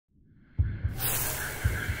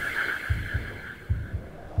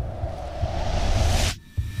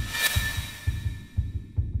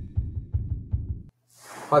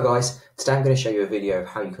Hi guys, today I'm going to show you a video of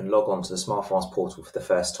how you can log on to the SmileFast portal for the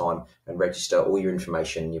first time and register all your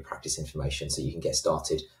information, your practice information, so you can get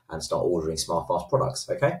started and start ordering SmileFast products,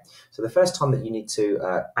 okay? So the first time that you need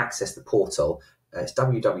to access the portal, it's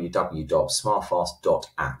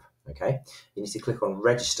www.smilefast.app, okay? You need to click on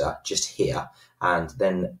register just here, and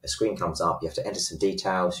then a screen comes up. You have to enter some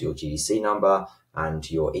details, your GDC number and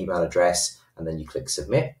your email address, and then you click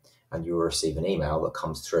submit. And you will receive an email that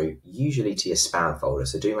comes through, usually to your spam folder.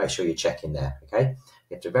 So do make sure you're checking there, okay?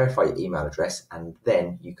 You have to verify your email address, and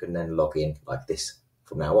then you can then log in like this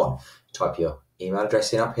from now on. Type your email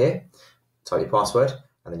address in up here, type your password,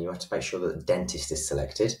 and then you have to make sure that the dentist is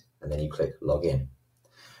selected, and then you click log in.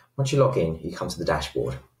 Once you log in, you come to the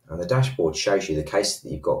dashboard. And the dashboard shows you the cases that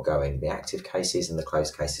you've got going, the active cases and the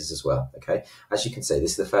closed cases as well, okay? As you can see,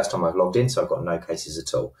 this is the first time I've logged in, so I've got no cases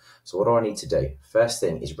at all. So what do I need to do? First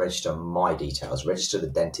thing is register my details, register the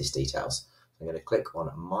dentist details. I'm going to click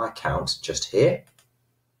on my account just here.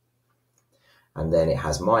 And then it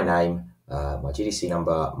has my name, my GDC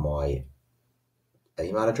number, my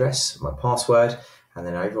email address, my password, and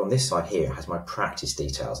then over on this side here, it has my practice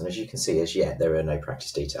details. And as you can see, as yet, there are no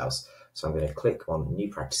practice details. So I'm going to click on new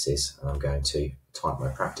practices, and I'm going to type my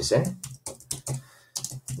practice in.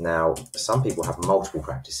 Now, some people have multiple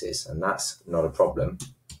practices, and that's not a problem,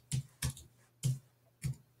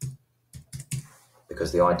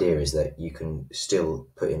 because the idea is that you can still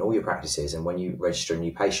put in all your practices, and when you register a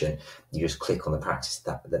new patient, you just click on the practice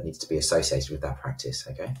that needs to be associated with that practice,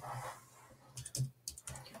 okay?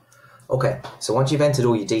 Okay, so once you've entered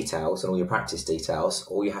all your details and all your practice details,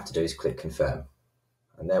 all you have to do is click confirm.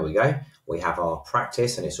 And there we go. We have our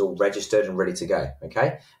practice and it's all registered and ready to go,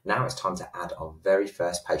 okay? Now it's time to add our very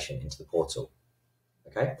first patient into the portal,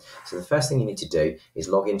 okay? So the first thing you need to do is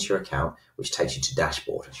log into your account, which takes you to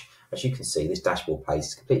dashboard. As you can see, this dashboard page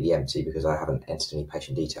is completely empty because I haven't entered any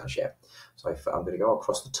patient details yet. So I'm going to go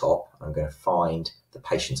across the top. I'm going to find the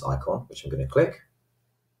patient's icon, which I'm going to click.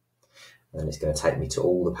 And then it's going to take me to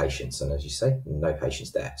all the patients. And as you see, no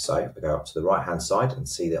patients there. So I go up to the right-hand side and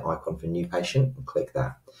see the icon for new patient and click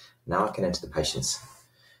that. Now I can enter the patient's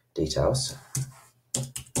details.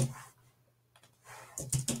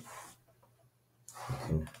 You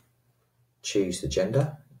can choose the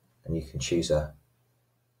gender, and you can choose a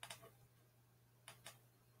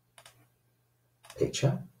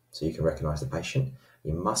picture so you can recognize the patient.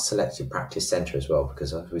 You must select your practice centre as well,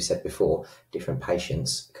 because as we said before, different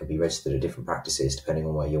patients can be registered at different practices depending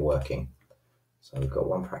on where you're working. So we've got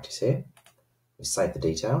one practice here. We save the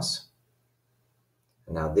details.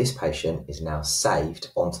 And now this patient is now saved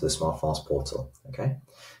onto the SmileFast portal, okay?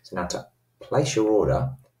 So now to place your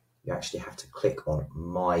order, you actually have to click on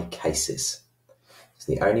My Cases.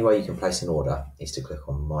 So the only way you can place an order is to click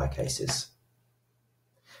on My Cases.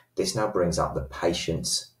 This now brings up the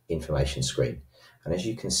patient's information screen. And as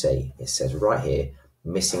you can see, it says right here,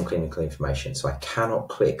 missing clinical information. So I cannot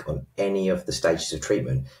click on any of the stages of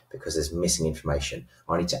treatment because there's missing information.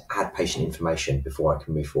 I need to add patient information before I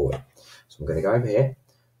can move forward. So I'm going to go over here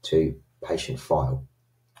to patient file.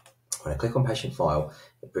 When I click on patient file,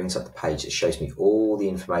 it brings up the page that shows me all the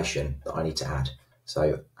information that I need to add.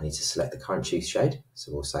 So I need to select the current tooth shade.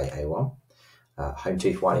 So we'll say A1. Home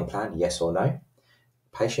tooth whitening plan, yes or no.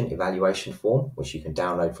 Patient evaluation form, which you can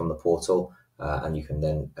download from the portal. And you can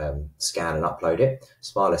then scan and upload it.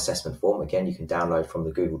 Smile assessment form, again, you can download from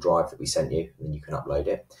the Google Drive that we sent you, and then you can upload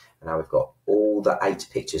it. And now we've got all the 8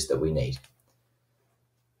 pictures that we need.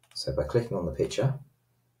 So by clicking on the picture,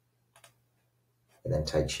 it then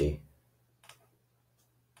takes you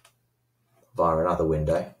via another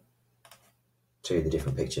window to the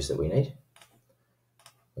different pictures that we need.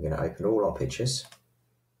 We're going to open all our pictures.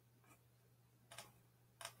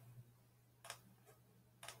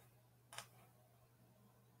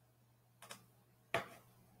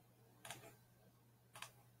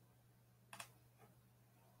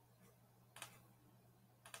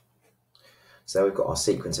 So we've got our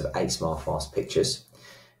sequence of 8 SmileFast pictures.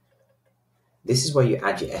 This is where you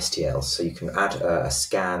add your STLs. So you can add a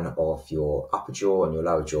scan of your upper jaw and your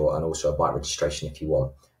lower jaw, and also a bite registration if you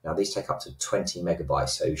want. Now these take up to 20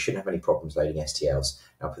 megabytes, so you shouldn't have any problems loading STLs.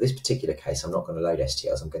 Now for this particular case, I'm not going to load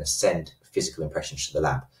STLs. I'm going to send physical impressions to the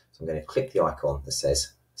lab. So I'm going to click the icon that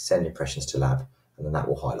says send impressions to lab, and then that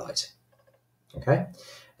will highlight. Okay.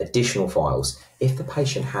 Additional files. If the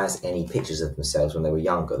patient has any pictures of themselves when they were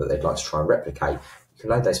younger that they'd like to try and replicate, you can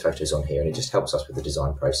load those photos on here, and it just helps us with the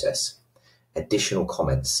design process. Additional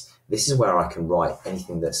comments. This is where I can write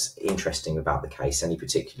anything that's interesting about the case, any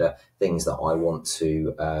particular things that I want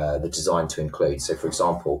to the design to include. So for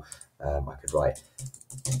example, I could write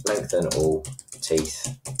lengthen all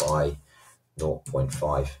teeth by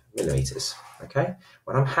 0.5 millimeters. Okay,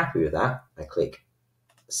 when I'm happy with that, I click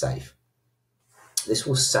save. This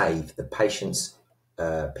will save the patient's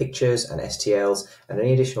pictures and STLs and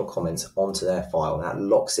any additional comments onto their file, and that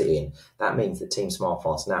locks it in. That means that Team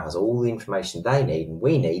SmileFast now has all the information they need and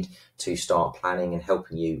we need to start planning and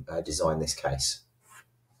helping you design this case.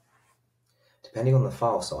 Depending on the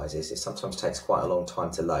file sizes, it sometimes takes quite a long time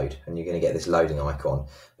to load, and you're going to get this loading icon.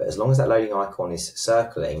 But as long as that loading icon is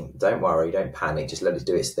circling, don't worry, don't panic, just let it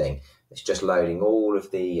do its thing. It's just loading all of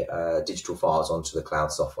the digital files onto the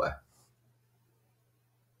cloud software.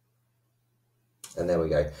 And there we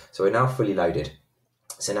go. So we're now fully loaded.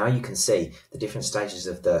 So now you can see the different stages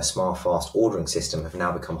of the SmileFast ordering system have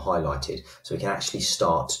now become highlighted. So we can actually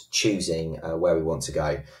start choosing where we want to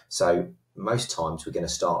go. So most times we're going to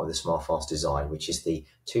start with the SmileFast design, which is the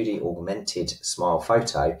 2D augmented smile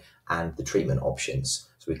photo and the treatment options.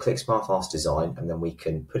 So we click SmileFast design and then we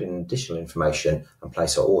can put in additional information and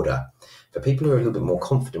place our order. For people who are a little bit more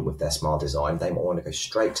confident with their smile design, they might want to go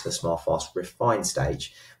straight to the SmileFast refine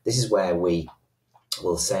stage. This is where we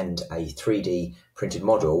will send a 3D printed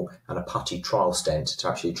model and a putty trial stent to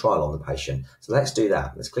actually trial on the patient. So let's do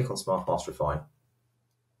that. Let's click on SmileFast Refine.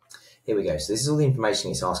 Here we go. So this is all the information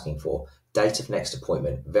it's asking for. Date of next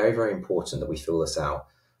appointment. Very, very important that we fill this out.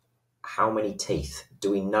 How many teeth? Do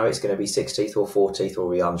we know it's going to be 6 teeth or 4 teeth, or are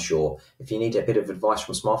we unsure? If you need a bit of advice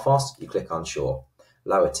from SmileFast, you click unsure.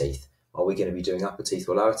 Lower teeth. Are we going to be doing upper teeth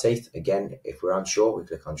or lower teeth? Again, if we're unsure, we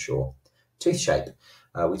click unsure. Tooth shape.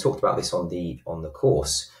 We talked about this on the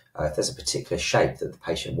course. If there's a particular shape that the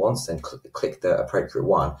patient wants, then click the appropriate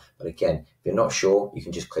one. But again, if you're not sure, you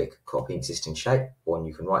can just click copy existing shape, or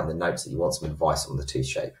you can write in the notes that you want some advice on the tooth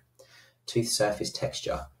shape. Tooth surface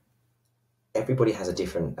texture. Everybody has a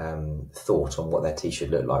different thought on what their teeth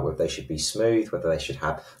should look like, whether they should be smooth, whether they should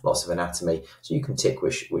have lots of anatomy. So you can tick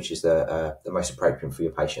which is the most appropriate for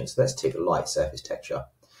your patient. So let's tick light surface texture.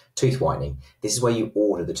 Tooth whitening. This is where you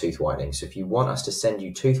order the tooth whitening. So if you want us to send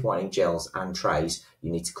you tooth whitening gels and trays,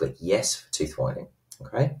 you need to click yes for tooth whitening.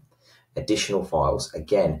 Okay. Additional files.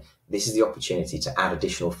 Again, this is the opportunity to add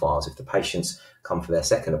additional files. If the patients come for their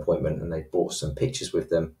second appointment and they've brought some pictures with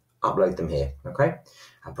them, upload them here. Okay.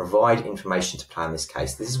 And provide information to plan this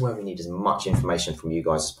case. This is where we need as much information from you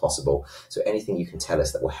guys as possible. So anything you can tell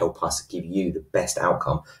us that will help us give you the best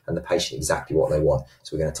outcome and the patient exactly what they want.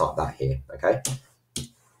 So we're going to type that here. Okay.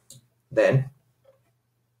 Then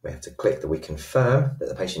we have to click that we confirm that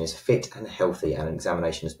the patient is fit and healthy and an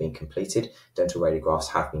examination has been completed, dental radiographs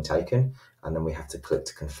have been taken, and then we have to click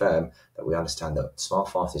to confirm that we understand that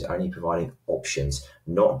SmileFast is only providing options,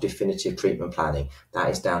 not definitive treatment planning. That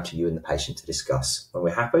is down to you and the patient to discuss. When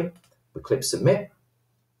we're happy, we click submit,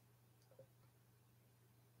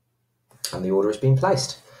 and the order has been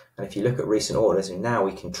placed. And if you look at recent orders, and now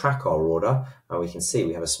we can track our order, and we can see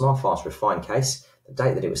we have a SmileFast Refine case, the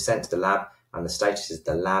date that it was sent to the lab, and the status is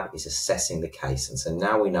the lab is assessing the case. And so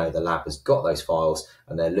now we know the lab has got those files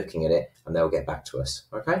and they're looking at it and they'll get back to us.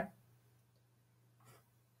 Okay.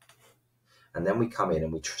 And then we come in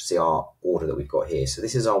and we see our order that we've got here. So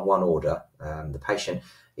this is our one order. The patient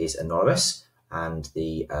is anonymous and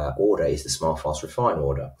the order is the SmileFast Refine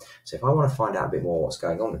order. So if I want to find out a bit more what's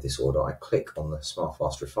going on with this order, I click on the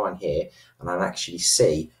SmileFast Refine here and I actually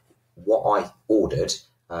see what I ordered.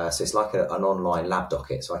 So it's like an online lab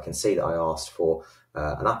docket. So I can see that I asked for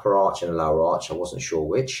an upper arch and a lower arch. I wasn't sure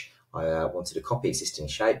which. I wanted a copy existing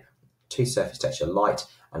shape, tooth surface texture light,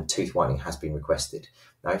 and tooth whitening has been requested.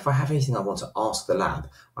 Now, if I have anything I want to ask the lab,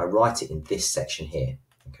 I write it in this section here.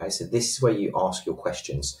 Okay, so this is where you ask your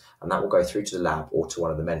questions, and that will go through to the lab or to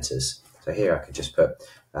one of the mentors. So here I could just put,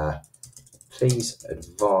 please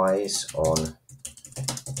advise on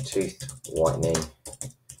tooth whitening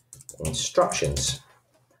instructions.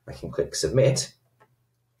 I can click submit,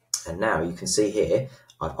 and now you can see here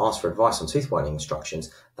I've asked for advice on tooth whitening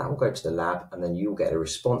instructions. That will go to the lab and then you'll get a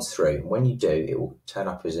response through. And when you do, it will turn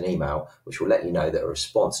up as an email which will let you know that a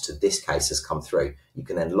response to this case has come through. You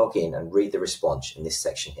can then log in and read the response in this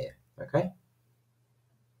section here. Okay.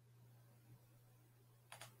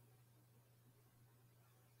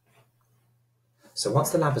 So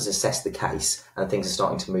once the lab has assessed the case and things are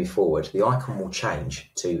starting to move forward, the icon will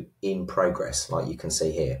change to in progress, like you can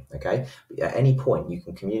see here, okay? But at any point, you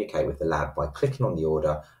can communicate with the lab by clicking on the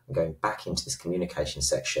order and going back into this communication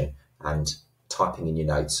section and typing in your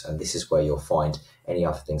notes. And this is where you'll find any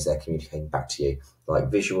other things they're communicating back to you,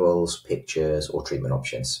 like visuals, pictures, or treatment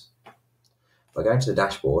options. By going to the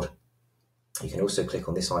dashboard, you can also click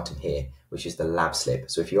on this item here, which is the lab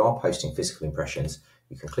slip. So if you are posting physical impressions,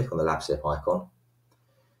 you can click on the lab slip icon,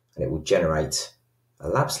 and it will generate a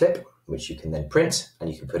lab slip which you can then print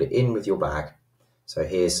and you can put it in with your bag. So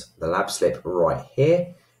here's the lab slip right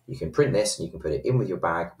here. You can print this and you can put it in with your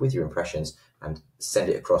bag with your impressions and send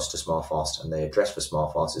it across to SmileFast, and the address for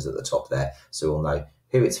SmileFast is at the top there, so we'll know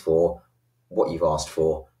who it's for, what you've asked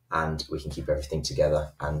for, and we can keep everything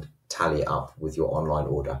together and tally it up with your online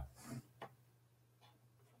order.